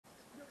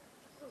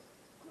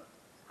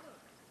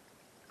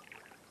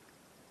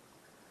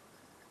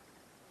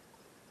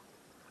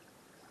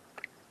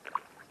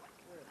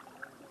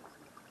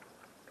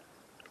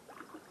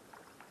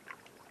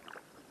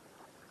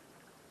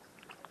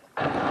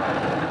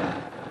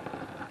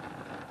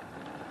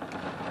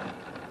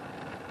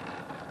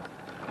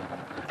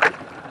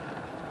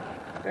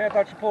Yeah, I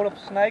thought you pulled up a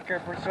snake there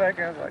for a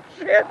second. I was like,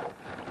 shit.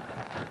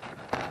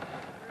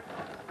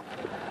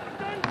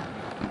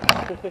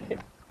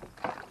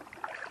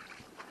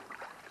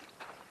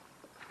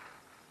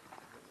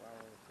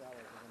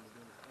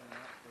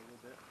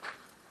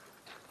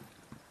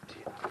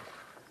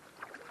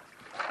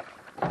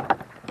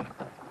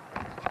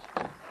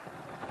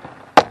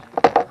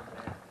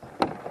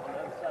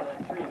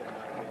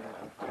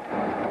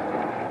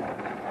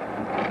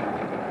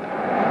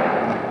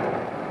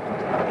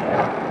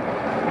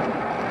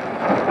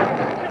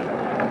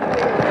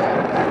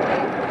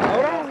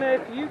 Hold on,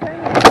 nephew.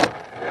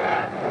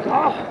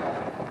 Oh,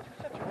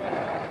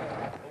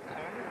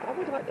 I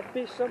would like to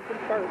fish something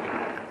first.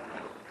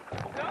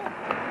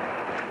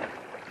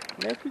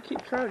 Nephew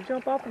keep trying to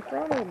jump off in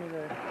front of me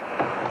there.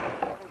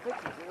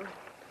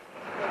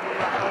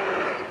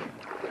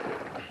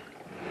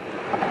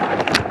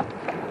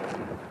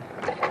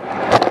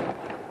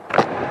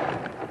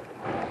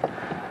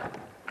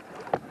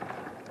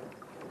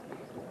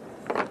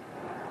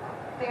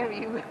 Damn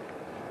you.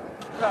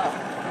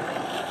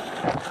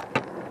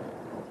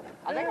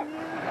 I think I'm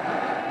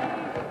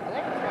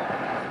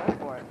going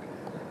for it.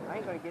 I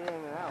ain't gonna get in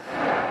and out.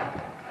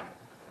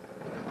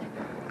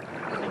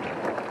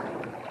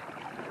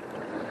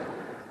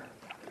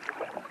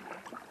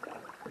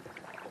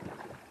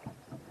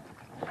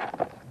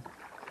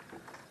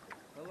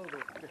 A little bit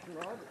of fishing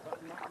rod, but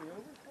something knocked me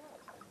over.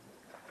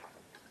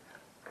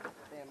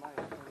 Damn, mine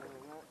is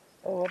really not.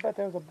 Oh, I bet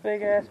there was a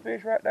big ass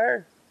fish right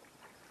there.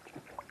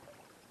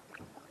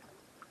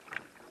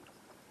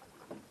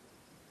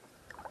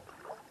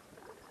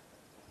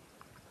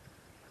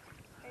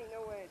 Ain't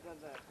no way it does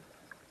that.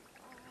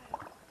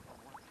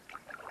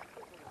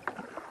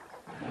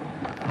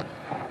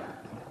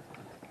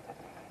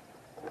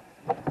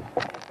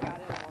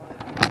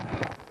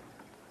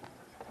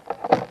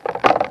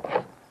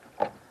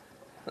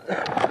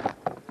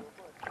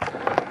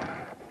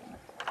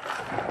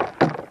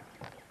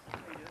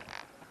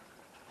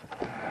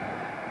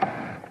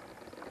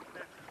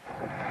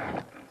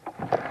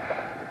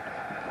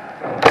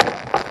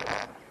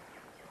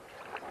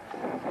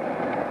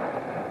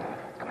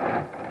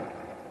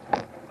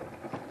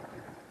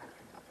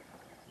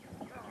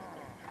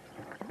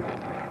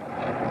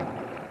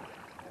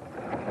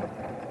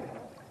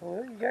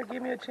 Well, you gotta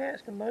give me a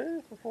chance to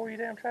move before you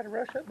damn try to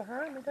rush up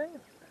behind me, damn. These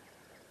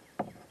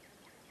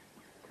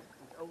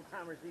old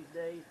timers these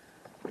days.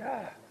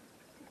 God.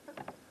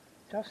 Did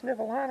y'all sniff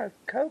a line of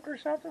coke or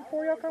something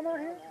before y'all come out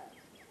here?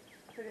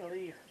 They're gonna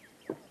leave.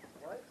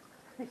 What?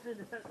 He said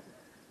that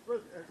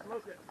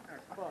smoke it, or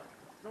fuck.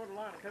 Snort a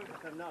line of coke or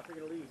something, now they're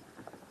gonna leave.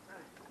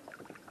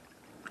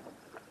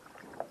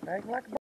 Acting like a